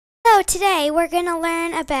today we're going to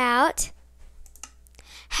learn about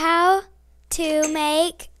how to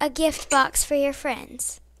make a gift box for your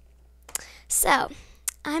friends. So,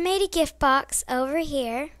 I made a gift box over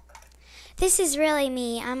here. This is really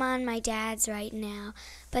me. I'm on my dad's right now.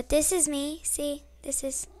 But this is me. See? This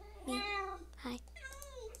is me. Hi.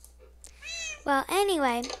 Well,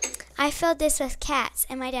 anyway, I filled this with cats,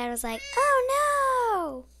 and my dad was like,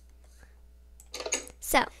 "Oh, no!"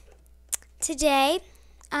 So, today,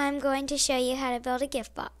 I'm going to show you how to build a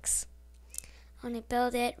gift box. I'm going to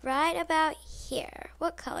build it right about here.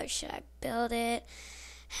 What color should I build it?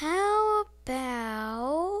 How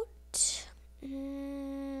about...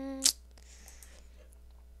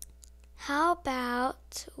 How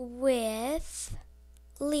about with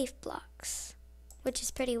leaf blocks? Which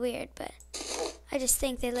is pretty weird, but I just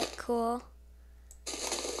think they look cool.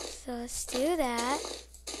 So let's do that.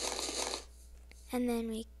 And then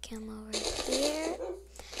we come over here.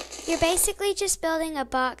 You're basically just building a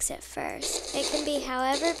box at first. It can be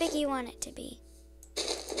however big you want it to be.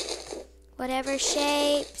 Whatever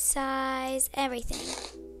shape, size, everything.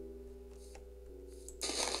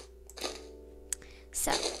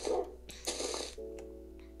 So,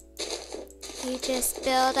 you just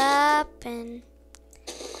build up and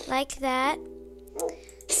like that.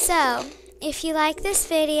 So, if you like this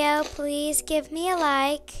video, please give me a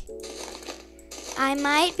like. I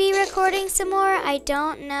might be recording some more. I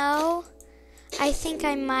don't know. I think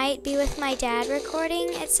I might be with my dad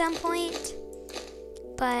recording at some point.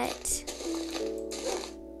 But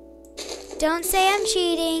don't say I'm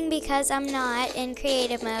cheating because I'm not in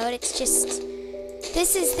creative mode. It's just,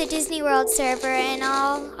 this is the Disney World server and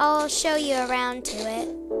I'll show you around to it.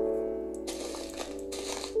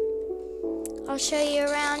 I'll show you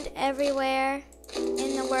around everywhere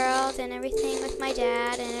in the world and everything with my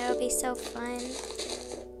dad, and it'll be so fun.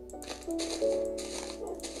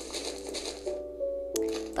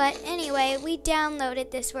 But anyway, we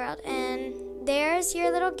downloaded this world, and there's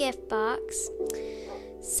your little gift box.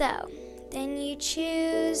 So, then you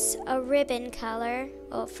choose a ribbon color.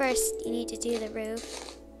 Well, first you need to do the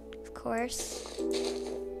roof, of course.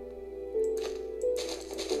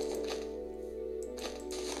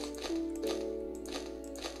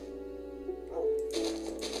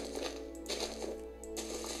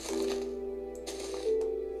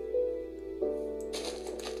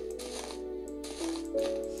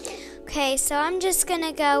 Okay, so I'm just going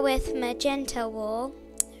to go with magenta wool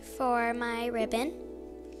for my ribbon.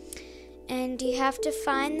 And you have to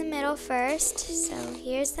find the middle first. So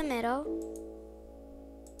here's the middle.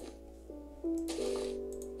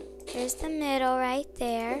 Here's the middle right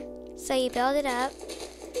there. So you build it up.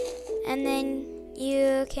 And then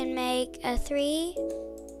you can make a three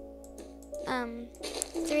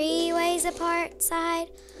ways apart side,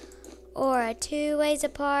 or a 2 ways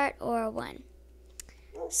apart, or a 1.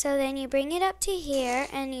 So then you bring it up to here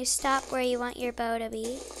and you stop where you want your bow to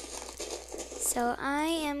be. So I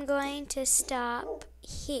am going to stop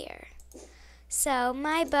here. So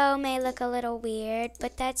my bow may look a little weird,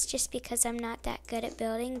 but that's just because I'm not that good at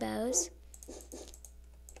building bows.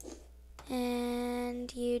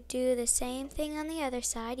 And you do the same thing on the other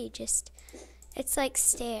side. It's like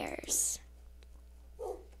stairs.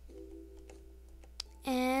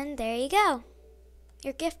 And there you go.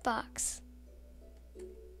 Your gift box.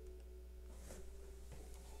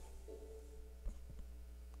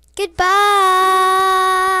 Goodbye.